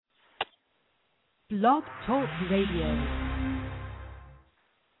Blog Talk Radio.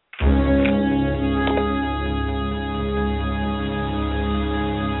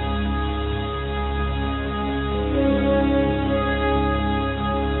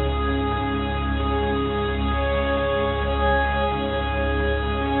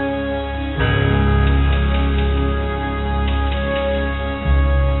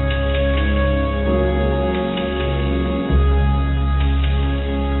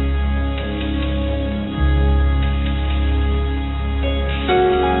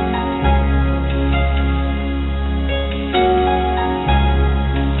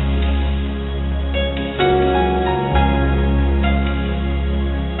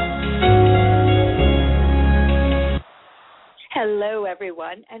 Hello,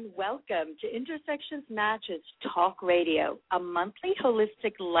 everyone, and welcome to Intersections Matches Talk Radio, a monthly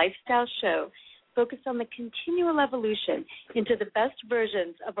holistic lifestyle show focused on the continual evolution into the best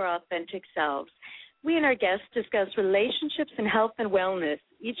versions of our authentic selves. We and our guests discuss relationships and health and wellness,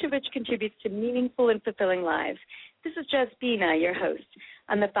 each of which contributes to meaningful and fulfilling lives. This is Jasbina, your host.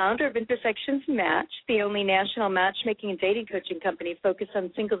 I'm the founder of Intersections Match, the only national matchmaking and dating coaching company focused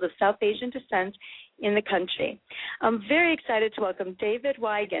on singles of South Asian descent in the country. I'm very excited to welcome David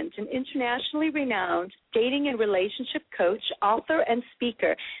Wygant, an internationally renowned dating and relationship coach, author, and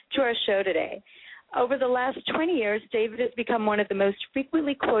speaker, to our show today. Over the last 20 years, David has become one of the most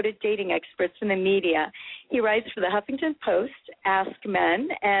frequently quoted dating experts in the media. He writes for the Huffington Post, Ask Men,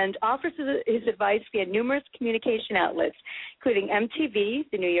 and offers his advice via numerous communication outlets, including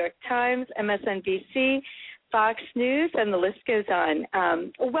MTV, the New York Times, MSNBC, Fox News, and the list goes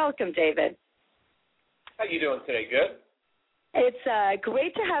on. Welcome, David. How you doing today? Good? It's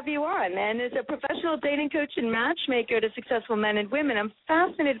great to have you on. And as a professional dating coach and matchmaker to successful men and women, I'm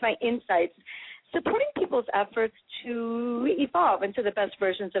fascinated by insights supporting people's efforts to evolve into the best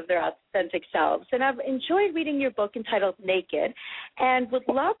versions of their authentic selves. And I've enjoyed reading your book entitled Naked and would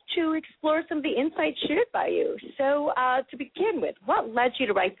love to explore some of the insights shared by you. So to begin with, what led you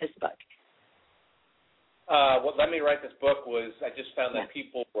to write this book? What led me to write this book was I just found that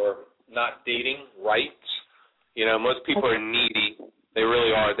people were not dating right. You know, most people are needy. They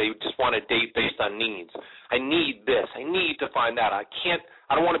really are. They just want to date based on needs. I need this. I need to find that. I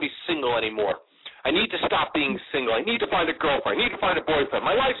don't want to be single anymore. I need to stop being single. I need to find a girlfriend. I need to find a boyfriend.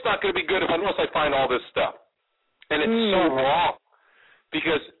 My life's not going to be good unless I find all this stuff. And it's so wrong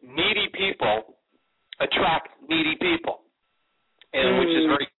because needy people attract needy people, and which is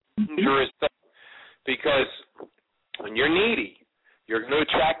very dangerous because when you're needy, you're going to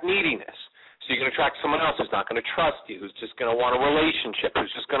attract neediness. So you're going to attract someone else who's not going to trust you, who's just going to want a relationship, who's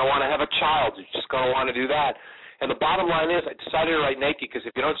just going to want to have a child, who's just going to want to do that. And the bottom line is I decided to write naked because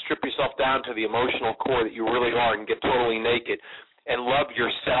if you don't strip yourself down to the emotional core that you really are and get totally naked and love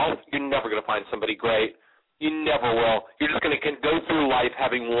yourself, you're never going to find somebody great. You never will. You're just going to go through life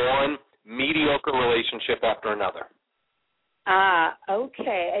having one mediocre relationship after another.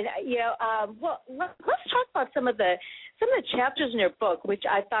 Okay. And, well, let's talk about some of the chapters in your book, which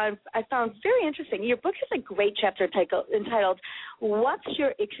I found very interesting. Your book has a great chapter entitled "What's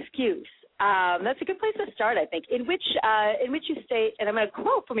Your Excuse?" That's a good place to start, I think, in which you state, and I'm going to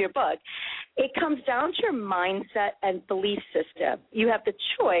quote from your book, it comes down to your mindset and belief system. You have the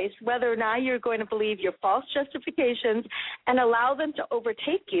choice whether or not you're going to believe your false justifications and allow them to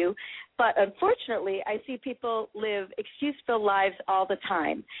overtake you. But unfortunately, I see people live excuse-filled lives all the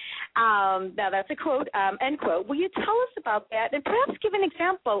time. Now, that's a quote, end quote. Will you tell us about that and perhaps give an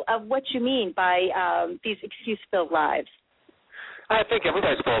example of what you mean by these excuse-filled lives? I think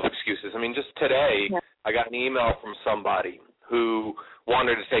everybody's full of excuses. I mean, just today I got an email from somebody who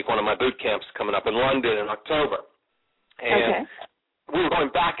wanted to take one of my boot camps coming up in London in October. And we were going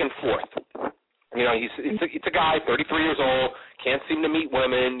back and forth. You know, it's a guy, 33 years old, can't seem to meet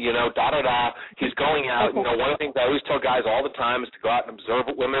women, da-da-da. He's going out. You know, one of the things I always tell guys all the time is to go out and observe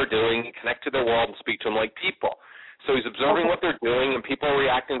what women are doing, connect to their world, and speak to them like people. So he's observing what they're doing, and people are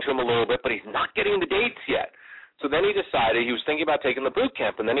reacting to him a little bit, but he's not getting the dates yet. So then he decided he was thinking about taking the boot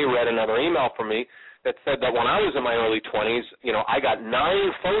camp, and then he read another email from me that said that when I was in my early 20s, I got 9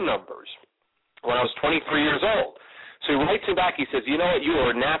 phone numbers when I was 23 years old. So he writes me back. He says, you know what, you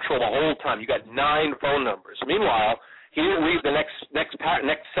were natural the whole time. You got 9 phone numbers. Meanwhile, he didn't read the next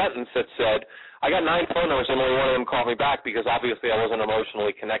sentence that said, I got 9 phone numbers and only one of them called me back because obviously I wasn't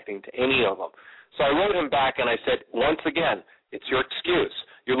emotionally connecting to any of them. So I wrote him back and I said, once again, it's your excuse.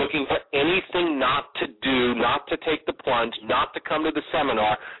 You're looking for anything not to do, not to take the plunge, not to come to the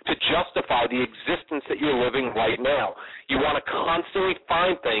seminar, to justify the existence that you're living right now. You want to constantly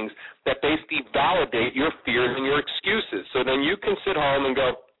find things that basically validate your fears and your excuses. So then you can sit home and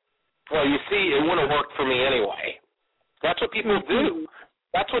go, Well, you see, it wouldn't have worked for me anyway. That's what people do.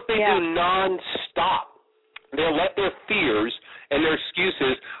 That's what they do nonstop. They'll let their fears and their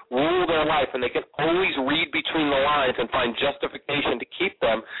excuses rule their life, and they can always read between the lines and find justification to keep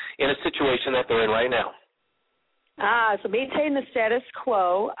them in a situation that they're in right now. So maintain the status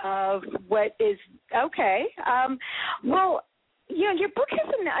quo of what is okay. Well, you know, your book has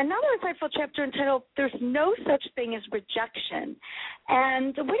another insightful chapter entitled "There's No Such Thing as Rejection,"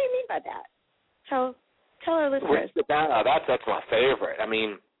 and what do you mean by that? So tell our listeners. That's my favorite. I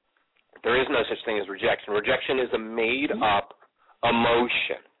mean, there is no such thing as rejection. Rejection is a made-up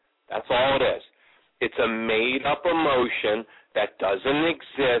emotion. That's all it is. It's a made-up emotion that doesn't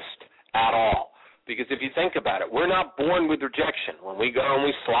exist at all. Because if you think about it, we're not born with rejection. When we go and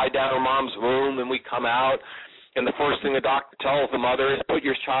we slide down our mom's womb and we come out, and the first thing the doctor tells the mother is put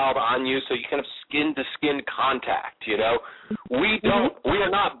your child on you so you can have skin-to-skin contact, you know. We are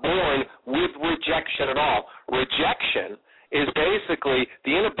not born with rejection at all. Rejection is basically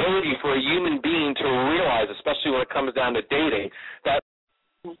the inability for a human being to realize, especially when it comes down to dating, that...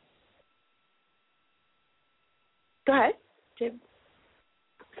 Go ahead, Jim.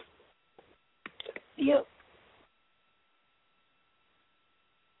 You.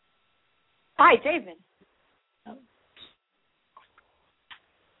 Hi, David. Oh.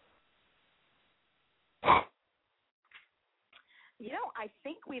 You know, I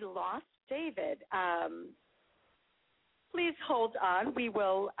think we lost David. Please hold on. We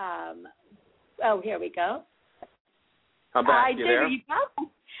will. Here we go. I'm back. You there? You go.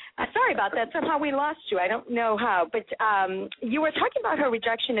 Sorry about that. Somehow we lost you. I don't know how. But you were talking about how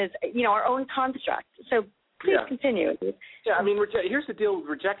rejection is, you know, our own construct. So please continue. Yeah, I mean, here's the deal with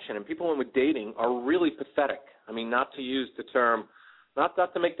rejection, and people with dating are really pathetic. I mean, not to use the term, not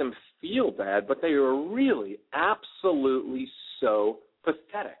to make them feel bad, but they are really absolutely so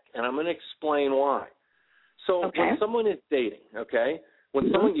pathetic. And I'm going to explain why. So when someone is dating,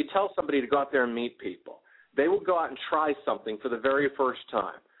 when someone, you tell somebody to go out there and meet people, they will go out and try something for the very first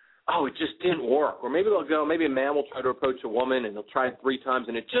time. Oh, it just didn't work. Or maybe maybe a man will try to approach a woman and they'll try it 3 times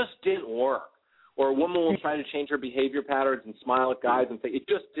and it just didn't work. Or a woman will try to change her behavior patterns and smile at guys and say, it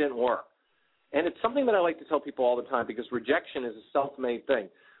just didn't work. And it's something that I like to tell people all the time because rejection is a self-made thing.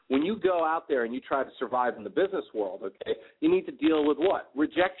 When you go out there and you try to survive in the business world, you need to deal with what?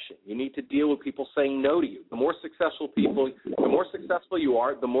 Rejection. You need to deal with people saying no to you. The more successful you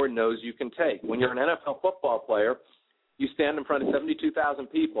are, the more no's you can take. When you're an NFL football player, you stand in front of 72,000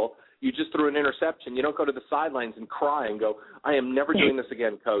 people, you just threw an interception. You don't go to the sidelines and cry and go, I am never doing this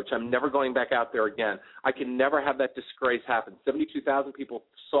again, coach. I'm never going back out there again. I can never have that disgrace happen. 72,000 people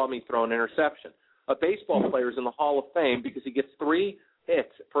saw me throw an interception. A baseball player is in the Hall of Fame because he gets 3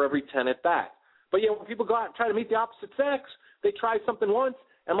 hits for every 10 at bat. But, when people go out and try to meet the opposite sex, they try something once,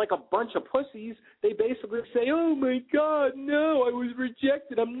 and like a bunch of pussies, they basically say, oh, my God, no, I was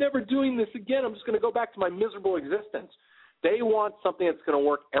rejected. I'm never doing this again. I'm just going to go back to my miserable existence. They want something that's going to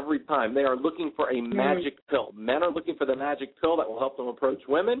work every time. They are looking for a magic pill. Men are looking for the magic pill that will help them approach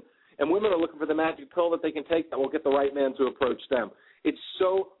women, and women are looking for the magic pill that they can take that will get the right man to approach them. It's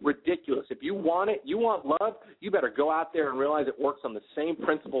so ridiculous. If you want it, you want love, you better go out there and realize it works on the same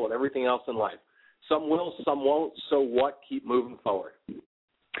principle of everything else in life. Some will, some won't. So what? Keep moving forward.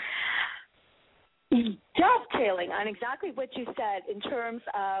 Dovetailing on exactly what you said in terms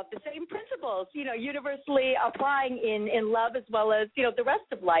of the same principles, universally applying in love as well as, the rest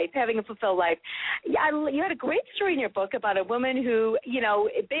of life, having a fulfilled life. You had a great story in your book about a woman who,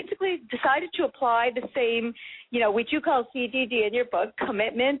 basically decided to apply the same, what you call CDD in your book,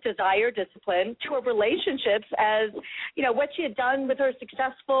 commitment, desire, discipline, to her relationships as, what she had done with her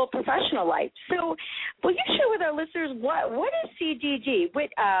successful professional life. So will you share with our listeners what is CDD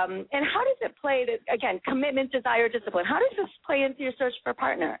and how does it play, again, commitment, desire, discipline? How does this play into your search for a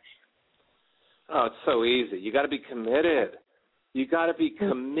partner? Oh, it's so easy. You got to be committed. You got to be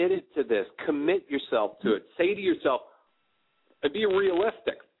committed to this. Commit yourself to it. Say to yourself, be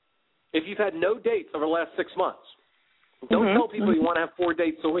realistic. If you've had no dates over the last 6 months, don't tell people you want to have 4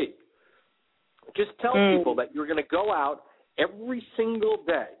 dates a week. Just tell people that you're going to go out every single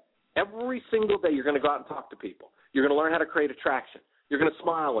day. Every single day you're going to go out and talk to people. You're going to learn how to create attraction. You're going to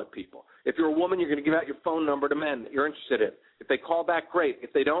smile at people. If you're a woman, you're going to give out your phone number to men that you're interested in. If they call back, great.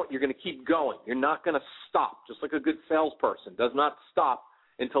 If they don't, you're going to keep going. You're not going to stop, just like a good salesperson does not stop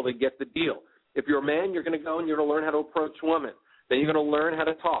until they get the deal. If you're a man, you're going to go and you're going to learn how to approach women. Then you're going to learn how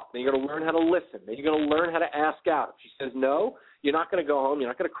to talk. Then you're going to learn how to listen. Then you're going to learn how to ask out. If she says no, you're not going to go home. You're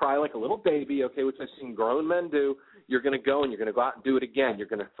not going to cry like a little baby, which I've seen grown men do. You're going to go and you're going to go out and do it again. You're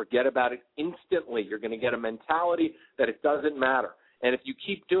going to forget about it instantly. You're going to get a mentality that it doesn't matter. And if you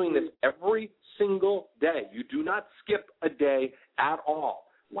keep doing this every single day, you do not skip a day at all.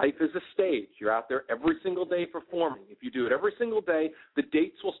 Life is a stage. You're out there every single day performing. If you do it every single day, the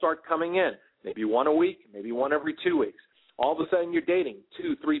dates will start coming in. Maybe one a week, maybe one every 2 weeks. All of a sudden you're dating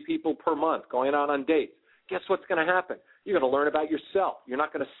 2-3 people per month, going out on dates. Guess what's going to happen? You're going to learn about yourself. You're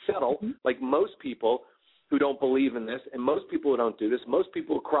not going to settle like most people who don't believe in this, and most people who don't do this. Most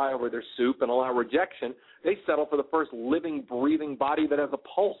people who cry over their soup and allow rejection, they settle for the first living, breathing body that has a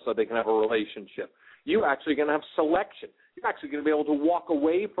pulse so they can have a relationship. You're actually going to have selection. You're actually going to be able to walk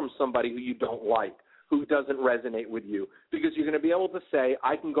away from somebody who you don't like, who doesn't resonate with you, because you're going to be able to say,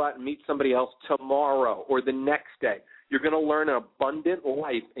 I can go out and meet somebody else tomorrow or the next day. You're going to learn an abundant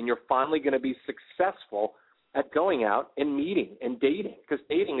life, and you're finally going to be successful at going out and meeting and dating, because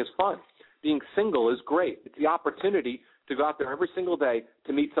dating is fun. Being single is great. It's the opportunity to go out there every single day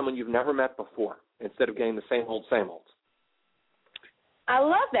to meet someone you've never met before instead of getting the same old, same old. I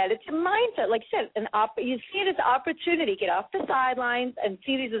love that. It's a mindset. Like you said, you see it as an opportunity. Get off the sidelines and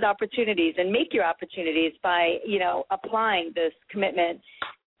see these as opportunities and make your opportunities by, applying this commitment.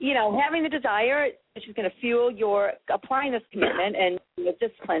 Having the desire, which is going to fuel your applying this commitment and the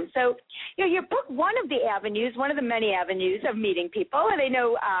discipline. So, your book, one of the many avenues of meeting people, and I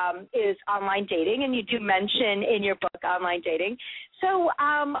know is online dating, and you do mention in your book online dating. So,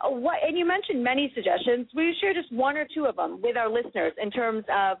 and you mentioned many suggestions. Will you share just one or two of them with our listeners in terms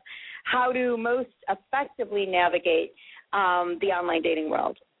of how to most effectively navigate the online dating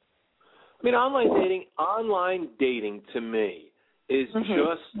world? I mean, online dating to me is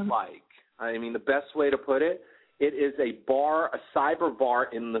just like, the best way to put it, it is a cyber bar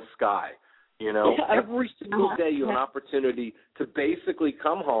in the sky. Every single day you have an opportunity to basically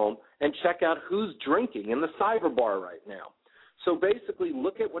come home and check out who's drinking in the cyber bar right now. So basically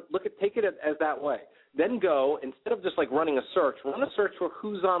take it as that way. Then go, instead of just like running a search, run a search for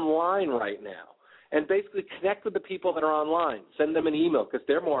who's online right now. And basically connect with the people that are online. Send them an email because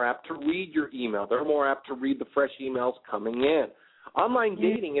they're more apt to read your email. They're more apt to read the fresh emails coming in. Online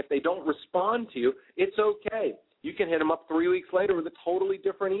dating, if they don't respond to you, it's okay. You can hit them up 3 weeks later with a totally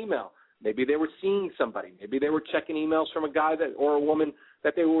different email. Maybe they were seeing somebody. Maybe they were checking emails from a guy or a woman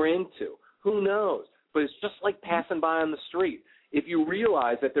that they were into. Who knows? But it's just like passing by on the street. If you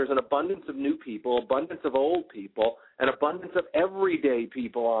realize that there's an abundance of new people, abundance of old people, an abundance of everyday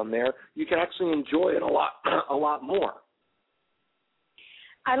people on there, you can actually enjoy it a lot more.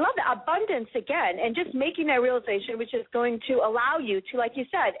 I love the abundance again, and just making that realization, which is going to allow you to, like you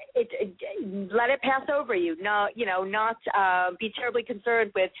said, let it pass over you. Not be terribly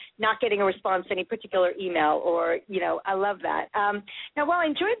concerned with not getting a response to any particular email, or I love that. Now, while I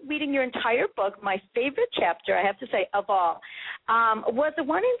enjoyed reading your entire book, my favorite chapter, I have to say, of all, was the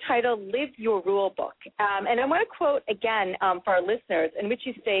one entitled "Live Your Rule Book," and I want to quote again for our listeners, in which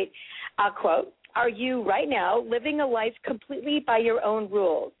you state, quote, "Are you right now living a life completely by your own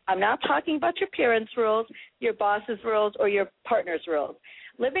rules? I'm not talking about your parents' rules, your boss's rules, or your partner's rules.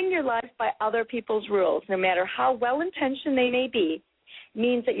 Living your life by other people's rules, no matter how well-intentioned they may be,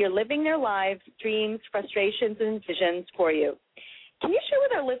 means that you're living their lives, dreams, frustrations, and visions for you." Can you share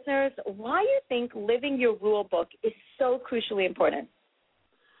with our listeners why you think living your rule book is so crucially important?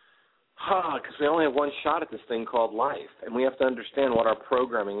 Because we only have one shot at this thing called life, and we have to understand what our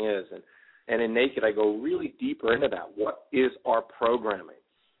programming is. And in Naked, I go really deeper into that. What is our programming?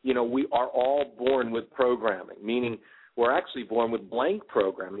 We are all born with programming, meaning we're actually born with blank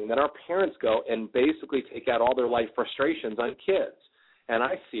programming that our parents go and basically take out all their life frustrations on kids. And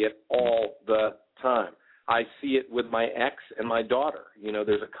I see it all the time. I see it with my ex and my daughter.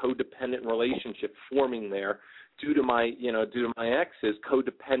 There's a codependent relationship forming there due to my ex's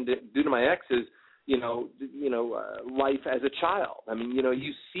life as a child.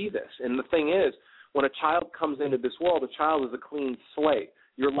 You see this. And the thing is, when a child comes into this world, a child is a clean slate.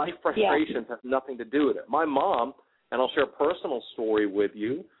 Your life frustrations have nothing to do with it. My mom, and I'll share a personal story with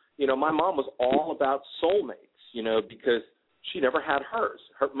you, my mom was all about soulmates, because she never had hers.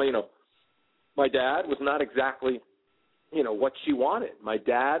 My dad was not exactly, what she wanted. My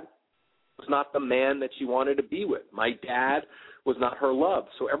dad was not the man that she wanted to be with. My dad was not her love.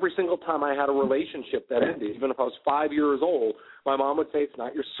 So every single time I had a relationship that ended, even if I was 5 years old, my mom would say, it's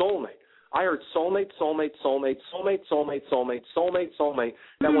not your soulmate. I heard soulmate, soulmate, soulmate, soulmate, soulmate, soulmate, soulmate, soulmate.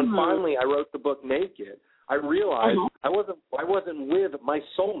 Then when finally I wrote the book Naked, I realized I wasn't with my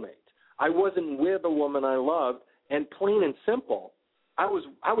soulmate. I wasn't with a woman I loved, and plain and simple, I was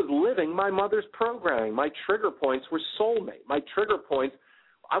living my mother's programming. My trigger points were soulmate. My trigger points,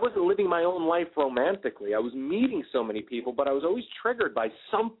 I wasn't living my own life romantically. I was meeting so many people, but I was always triggered by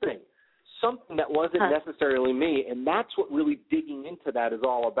something something that wasn't necessarily me, and that's what really digging into that is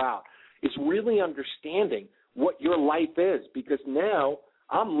all about, is really understanding what your life is, because now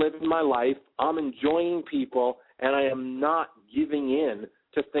I'm living my life, I'm enjoying people, and I am not giving in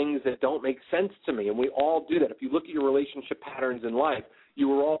to things that don't make sense to me, and we all do that. If you look at your relationship patterns in life, you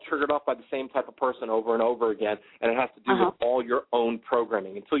were all triggered off by the same type of person over and over again, and it has to do with all your own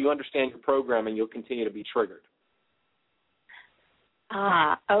programming. Until you understand your programming, you'll continue to be triggered.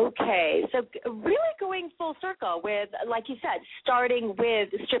 Okay. So really going full circle with, like you said, starting with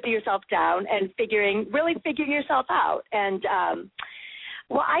stripping yourself down and figuring yourself out. And,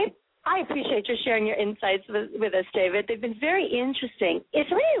 well, I appreciate you sharing your insights with us, David. They've been very interesting. Is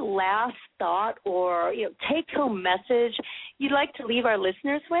there any last thought or take-home message you'd like to leave our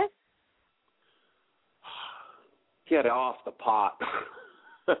listeners with? Get off the pot.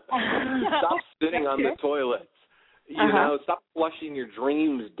 Stop sitting on the toilet. Stop flushing your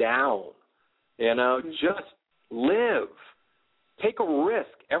dreams down. Just live. Take a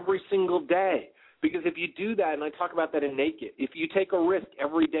risk every single day. Because if you do that, and I talk about that in Naked, if you take a risk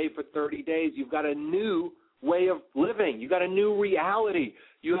every day for 30 days, you've got a new way of living. You've got a new reality.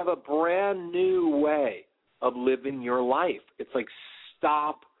 You have a brand new way of living your life. It's like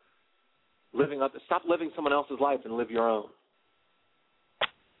stop living someone else's life and live your own.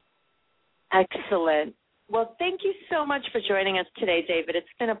 Excellent. Well, thank you so much for joining us today, David. It's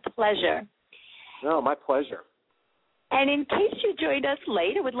been a pleasure. No, my pleasure. And in case you joined us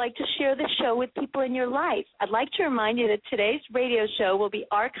late and would like to share the show with people in your life, I'd like to remind you that today's radio show will be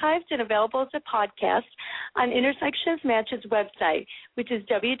archived and available as a podcast on Intersections Match's website, which is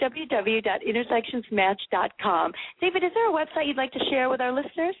www.intersectionsmatch.com. David, is there a website you'd like to share with our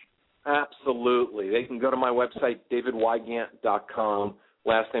listeners? Absolutely. They can go to my website, davidwygant.com.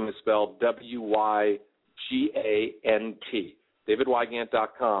 Last name is spelled W-Y-G-A-N-T,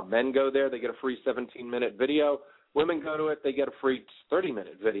 davidwygant.com. Men go there, they get a free 17-minute video. Women go to it, they get a free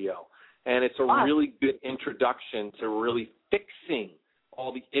 30-minute video. And it's a really good introduction to really fixing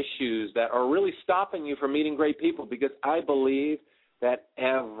all the issues that are really stopping you from meeting great people, because I believe that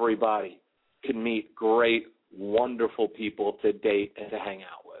everybody can meet great, wonderful people to date and to hang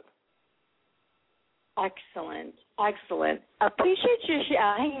out with. Excellent. Excellent. Appreciate you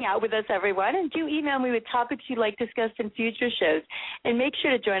hanging out with us, everyone. And do email me with topics you'd like discussed in future shows. And make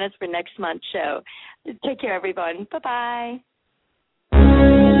sure to join us for next month's show. Take care, everyone. Bye-bye.